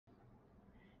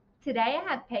Today I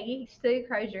have Peggy Sue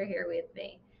Crozier here with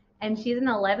me, and she's an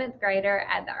 11th grader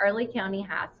at the Early County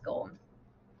High School.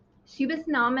 She was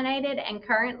nominated and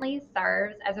currently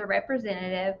serves as a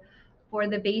representative for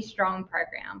the Be Strong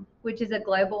program, which is a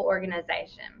global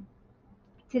organization.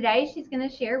 Today she's going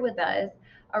to share with us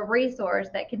a resource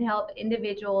that can help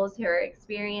individuals who are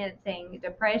experiencing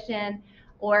depression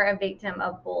or a victim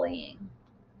of bullying.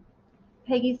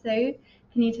 Peggy Sue,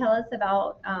 can you tell us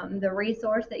about the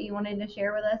resource that you wanted to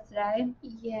share with us today?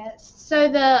 Yes. So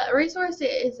the resource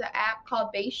is an app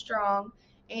called Be Strong,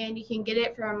 and you can get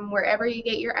it from wherever you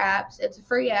get your apps. It's a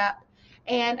free app,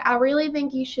 and I really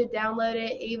think you should download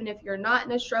it even if you're not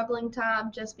in a struggling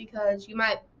time, just because you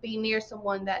might be near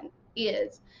someone that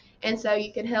is, and so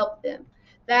you can help them.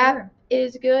 The app Sure.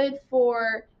 is good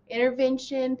for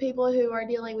intervention, people who are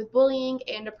dealing with bullying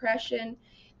and depression.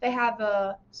 They have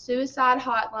a suicide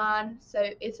hotline, so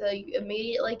you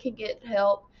immediately can get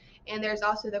help, and there's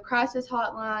also the crisis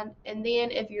hotline. And then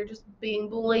if you're just being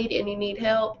bullied and you need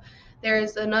help,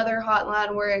 there's another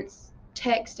hotline where it's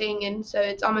texting, and so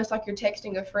it's almost like you're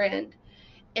texting a friend.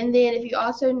 And then if you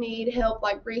also need help,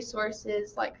 like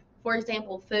resources, like for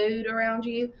example food around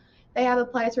you, they have a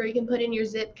place where you can put in your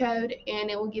zip code and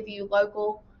it will give you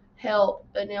local help,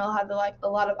 and it'll have like a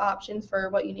lot of options for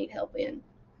what you need help in.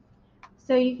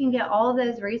 So you can get all of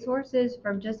those resources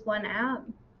from just one app?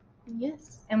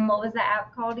 Yes. And what was the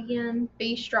app called again?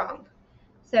 Be Strong.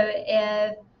 So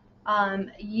if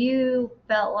you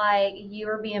felt like you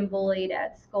were being bullied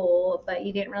at school, but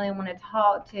you didn't really want to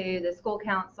talk to the school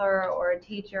counselor or a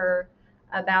teacher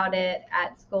about it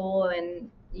at school, and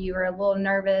you were a little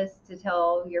nervous to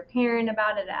tell your parent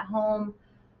about it at home,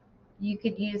 you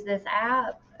could use this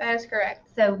app. That is correct.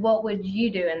 So what would you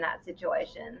do in that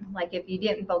situation? Like if you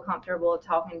didn't feel comfortable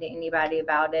talking to anybody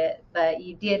about it, but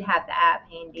you did have the app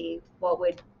handy, what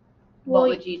would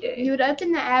you do? You would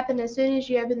open the app, and as soon as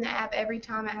you open the app, every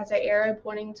time it has an arrow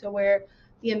pointing to where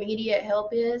the immediate help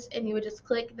is, and you would just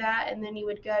click that, and then you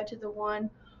would go to the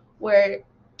one where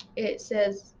it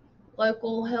says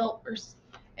local help,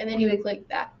 and then you would click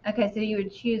that. Okay, so you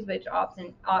would choose which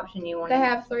option you wanted. They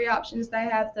have three options. They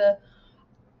have the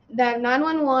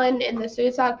 911 and the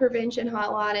suicide prevention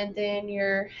hotline, and then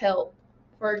your help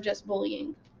for just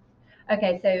bullying.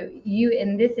 Okay, so you,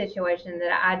 in this situation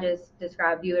that I just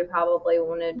described, you would probably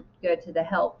want to go to the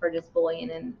help for just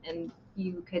bullying, and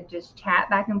you could just chat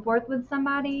back and forth with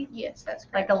somebody? Yes, that's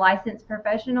Like correct. a licensed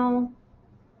professional?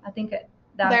 I think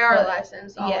that's they are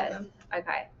licensed, all yes. of them.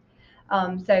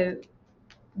 Okay. So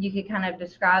you could kind of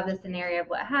describe the scenario of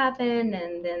what happened,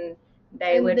 and then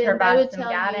they And would then provide they would some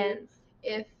tell guidance.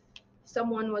 you if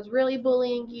someone was really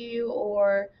bullying you,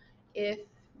 or if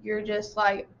you're just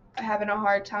like having a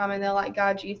hard time, and they'll like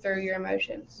guide you through your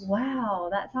emotions. Wow,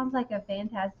 that sounds like a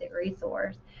fantastic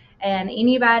resource. And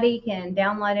anybody can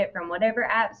download it from whatever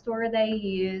app store they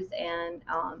use, and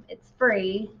it's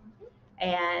free.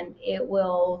 And it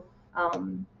will,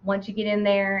 once you get in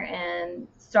there and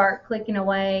start clicking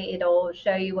away, it'll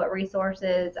show you what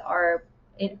resources are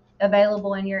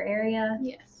available in your area.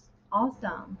 Yes.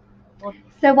 Awesome. Well,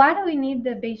 so why do we need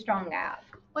the Be Strong app?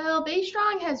 Well, Be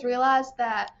Strong has realized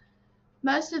that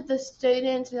most of the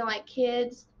students and like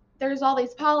kids, there's all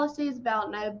these policies about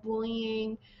no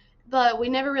bullying, but we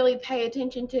never really pay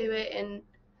attention to it. And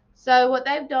so what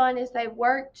they've done is they've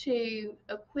worked to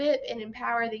equip and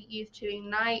empower the youth to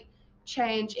ignite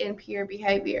change in peer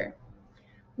behavior.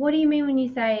 What do you mean when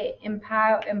you say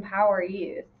empower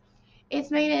youth? It's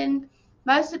meaning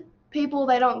most people,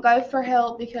 they don't go for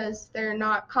help because they're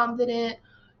not confident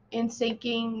in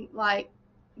seeking, like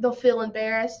they'll feel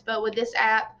embarrassed. But with this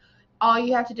app, all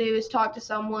you have to do is talk to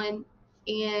someone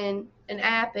in an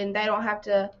app, and they don't have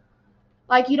to,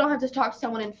 like, you don't have to talk to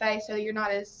someone in face, so you're not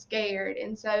as scared,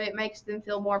 and so it makes them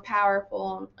feel more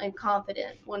powerful and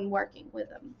confident when working with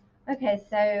them. Okay,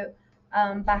 so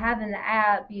by having the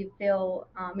app, you feel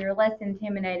you're less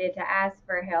intimidated to ask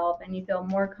for help, and you feel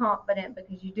more confident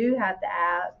because you do have the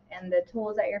app and the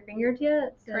tools at your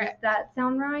fingertips. Correct. Does that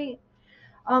sound right?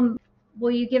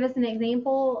 Will you give us an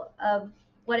example of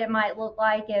what it might look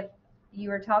like if you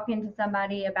were talking to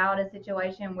somebody about a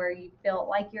situation where you felt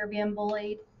like you're being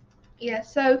bullied? Yeah,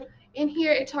 so in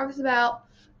here it talks about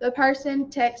the person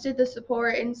texted the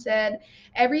support and said,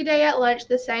 "Every day at lunch,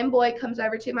 the same boy comes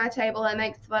over to my table and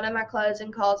makes fun of my clothes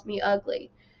and calls me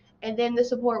ugly." And then the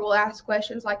support will ask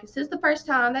questions like, "Is this the first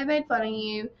time they made fun of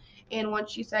you?" And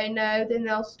once you say no, then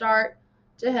they'll start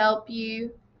to help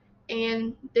you.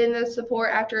 And then the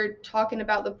support, after talking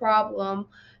about the problem,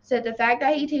 said, "The fact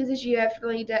that he teases you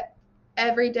every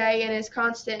day and is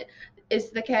constant is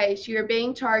the case. You're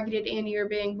being targeted and you're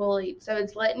being bullied. So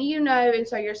it's letting you know, and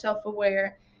so you're self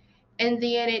aware." and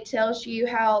then it tells you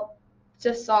how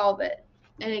to solve it,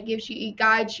 and it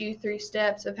guides you through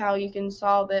steps of how you can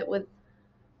solve it with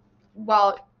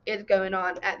while it's going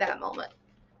on at that moment.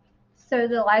 So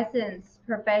the licensed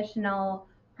professional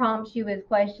prompts you with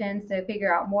questions to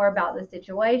figure out more about the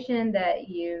situation that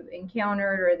you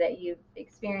encountered or that you've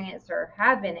experienced or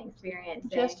have been experiencing.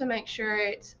 Just to make sure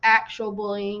it's actual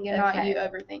bullying and not you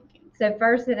overthinking. So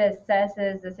first it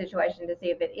assesses the situation to see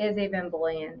if it is even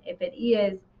bullying. If it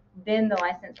is, then the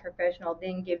licensed professional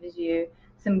then gives you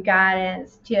some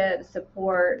guidance, tips,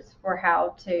 supports for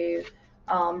how to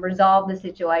resolve the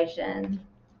situation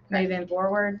moving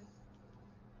forward.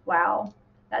 Wow,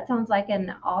 that sounds like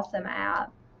an awesome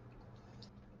app.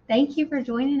 Thank you for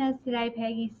joining us today,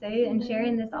 Peggy Sue, and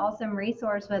sharing this awesome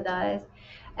resource with us.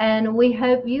 And we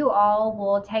hope you all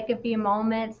will take a few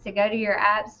moments to go to your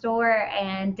app store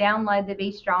and download the Be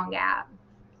Strong app.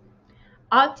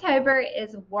 October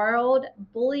is World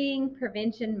Bullying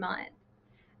Prevention Month.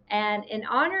 And in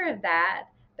honor of that,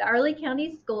 the Early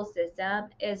County School System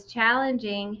is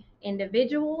challenging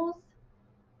individuals,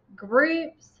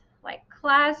 groups like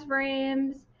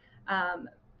classrooms,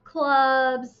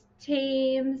 clubs,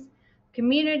 teams,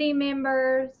 community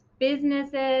members,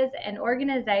 businesses, and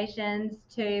organizations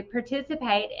to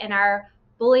participate in our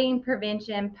bullying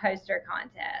prevention poster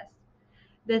contest.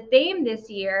 The theme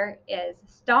this year is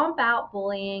Stomp Out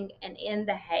Bullying and End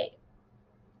the Hate.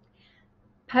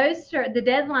 The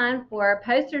deadline for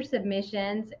poster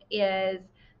submissions is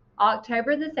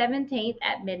October the 17th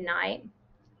at midnight.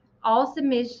 All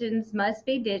submissions must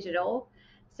be digital,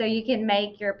 so you can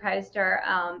make your poster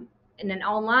in an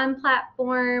online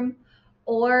platform,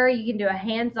 or you can do a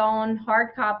hands-on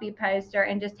hard copy poster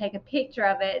and just take a picture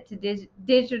of it to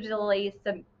digitally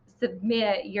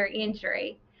submit your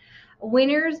entry.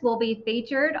 Winners will be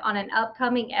featured on an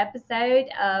upcoming episode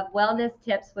of Wellness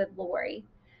Tips with Lori.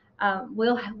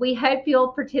 We hope you'll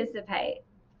participate.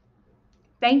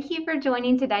 Thank you for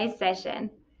joining today's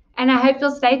session, and I hope you'll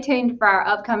stay tuned for our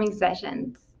upcoming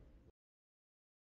sessions.